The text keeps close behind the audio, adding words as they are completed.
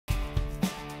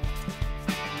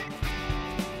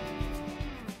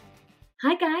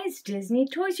Hi guys, Disney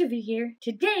Toys Review here.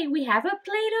 Today we have a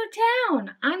Playdoh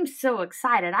Town. I'm so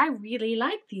excited. I really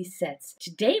like these sets.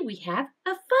 Today we have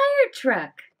a fire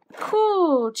truck.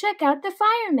 Cool, check out the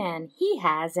fireman. He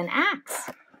has an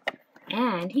axe.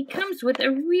 And he comes with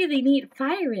a really neat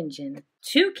fire engine,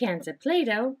 2 cans of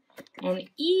Play-Doh, and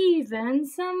even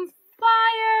some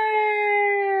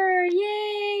fire!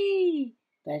 Yay!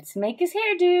 Let's make his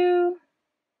hairdo.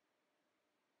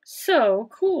 So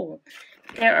cool.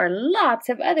 There are lots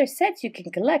of other sets you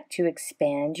can collect to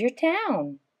expand your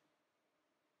town.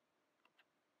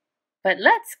 But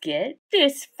let's get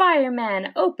this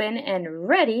fireman open and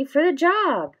ready for the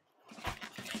job.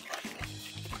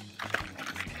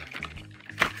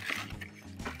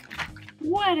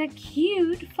 What a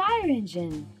cute fire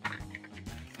engine.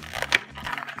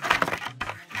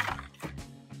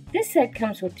 This set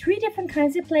comes with 3 different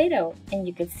kinds of Play-Doh, and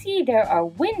you can see there are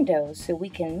windows so we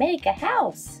can make a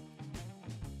house.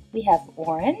 We have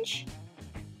orange,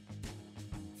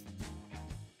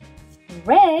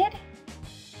 red,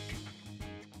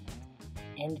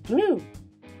 and blue.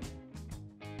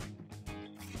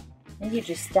 And you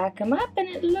just stack them up and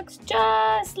it looks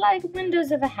just like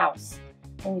windows of a house.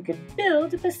 And you could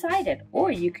build beside it,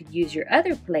 or you could use your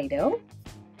other Play-Doh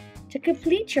to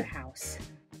complete your house.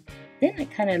 Then it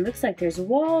kind of looks like there's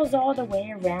walls all the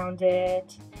way around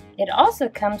it. It also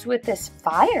comes with this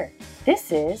fire.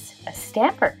 This is a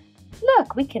stamper.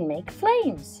 Look, we can make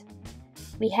flames.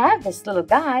 We have this little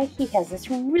guy. He has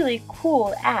this really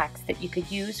cool axe that you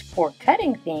could use for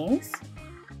cutting things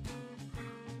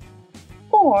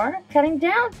or cutting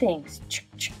down things.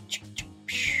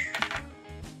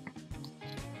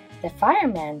 The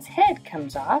fireman's head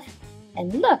comes off,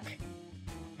 and look,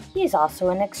 he is also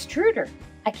an extruder.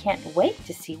 I can't wait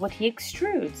to see what he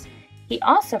extrudes. He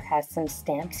also has some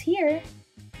stamps here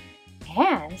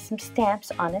and some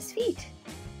stamps on his feet.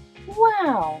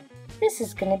 Wow, this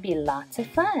is going to be lots of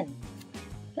fun.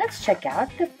 Let's check out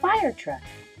the fire truck.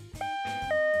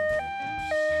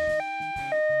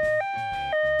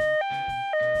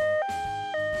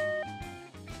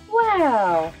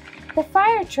 Wow, the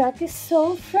fire truck is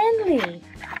so friendly.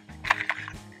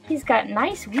 He's got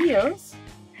nice wheels.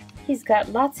 He's got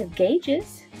lots of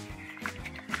gauges.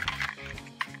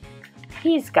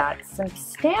 He's got some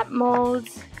stamp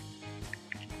molds.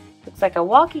 Looks like a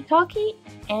walkie-talkie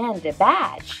and a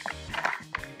badge.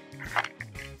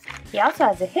 He also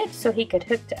has a hitch so he could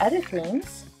hook to other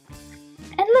things.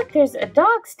 And look, there's a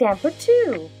dog stamper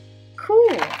too.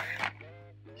 Cool.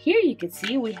 Here you can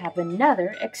see we have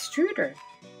another extruder.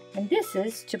 And this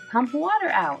is to pump water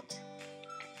out.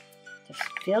 Just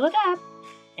fill it up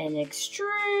and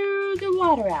extrude the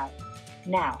water out.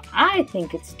 Now, I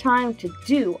think it's time to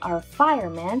do our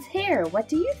fireman's hair. What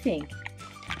do you think?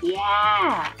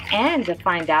 Yeah! And to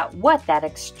find out what that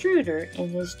extruder in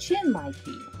his chin might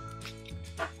be.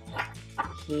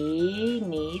 He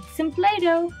needs some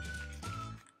Play-Doh.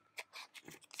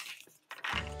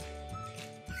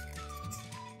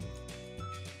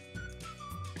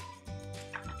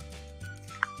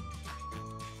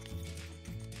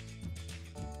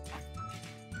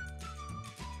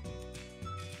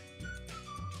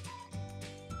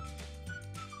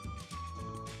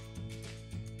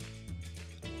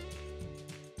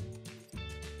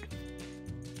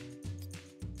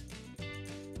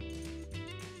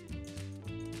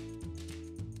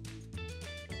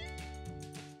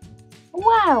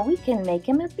 Wow, we can make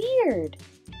him a beard.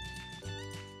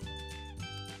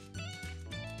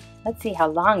 Let's see how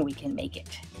long we can make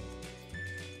it.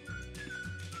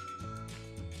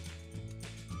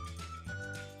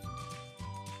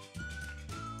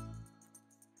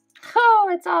 Oh,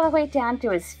 it's all the way down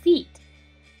to his feet.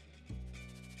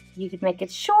 You could make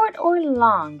it short or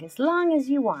long as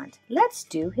you want. Let's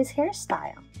do his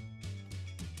hairstyle.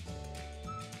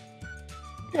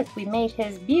 Look, we made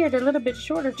his beard a little bit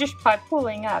shorter just by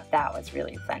pulling up. That was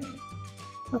really funny.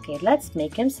 Okay, let's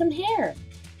make him some hair.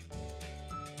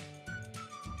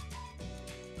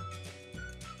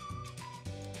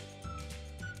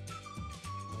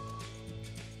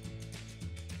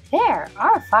 There,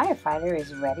 our firefighter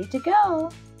is ready to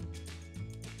go.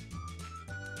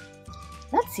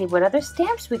 Let's see what other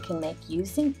stamps we can make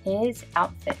using his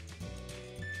outfit.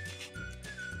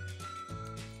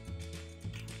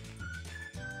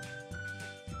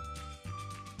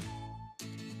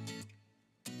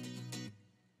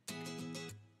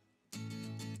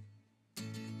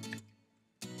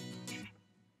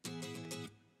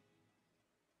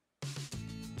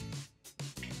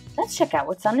 Let's check out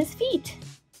what's on his feet.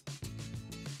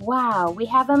 Wow, we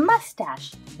have a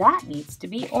mustache. That needs to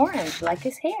be orange like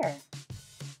his hair.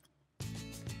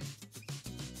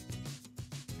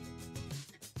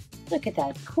 Look at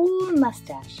that cool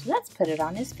mustache. Let's put it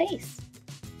on his face.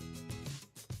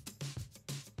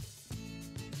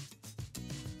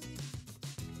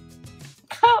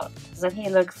 Oh, doesn't he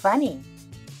look funny?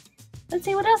 Let's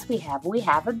see what else we have. We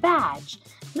have a badge.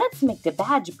 Let's make the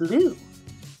badge blue.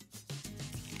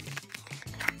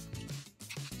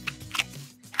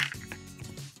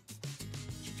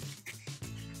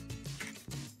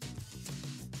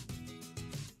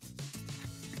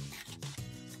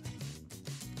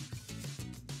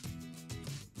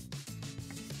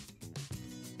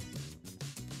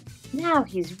 Now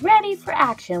he's ready for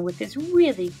action with his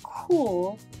really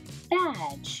cool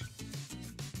badge.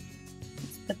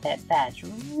 Let's put that badge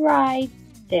right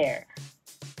there.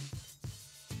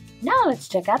 Now let's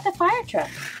check out the fire truck.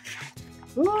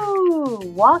 Ooh,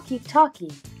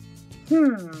 walkie-talkie.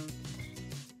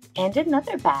 And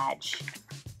another badge.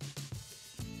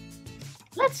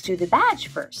 Let's do the badge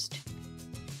first.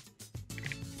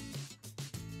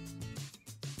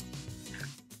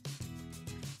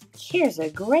 Here's a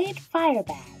great fire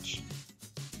badge.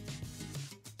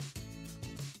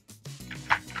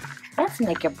 Let's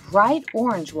make a bright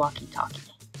orange walkie-talkie.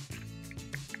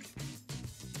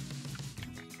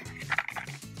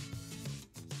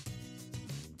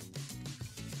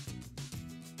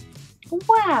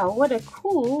 Wow, what a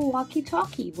cool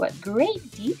walkie-talkie. What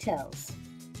great details.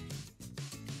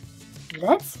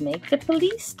 Let's make the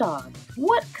police dog.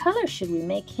 What color should we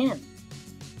make him?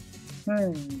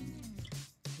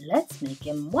 Let's make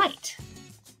him white.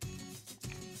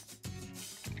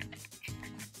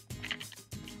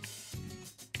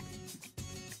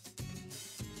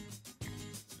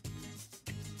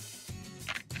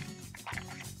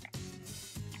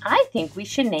 I think we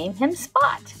should name him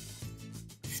Spot.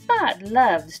 Spot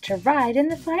loves to ride in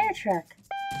the fire truck.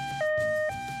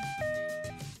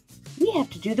 We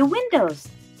have to do the windows.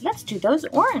 Let's do those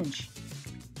orange.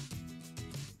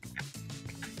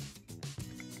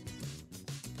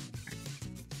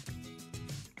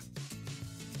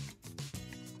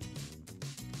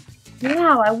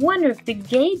 Wow, I wonder if the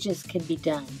gauges can be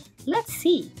done. Let's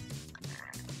see.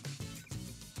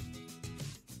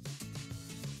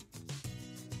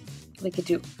 We could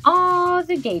do all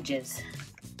the gauges.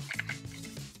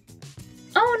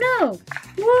 Oh no!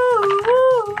 Woo,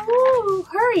 woo, woo!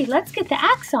 Hurry, let's get the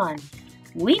axe on.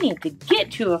 We need to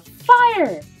get to a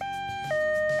fire.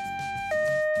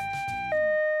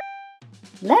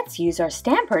 Let's use our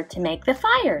stamper to make the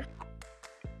fire.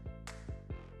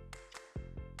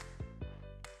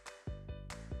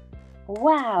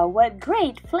 Wow, what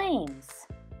great flames!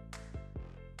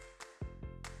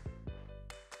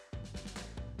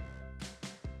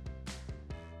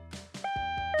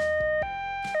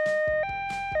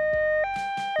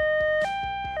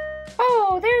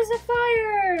 Oh, there's a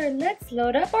fire! Let's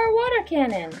load up our water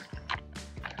cannon.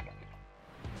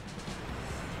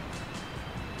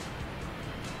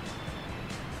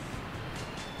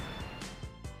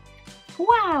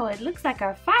 Wow, it looks like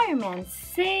our fireman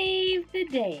saved the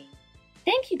day.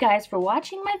 Thank you guys for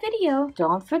watching my video.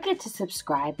 Don't forget to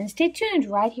subscribe and stay tuned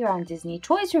right here on Disney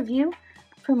Toys Review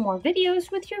for more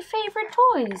videos with your favorite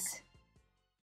toys.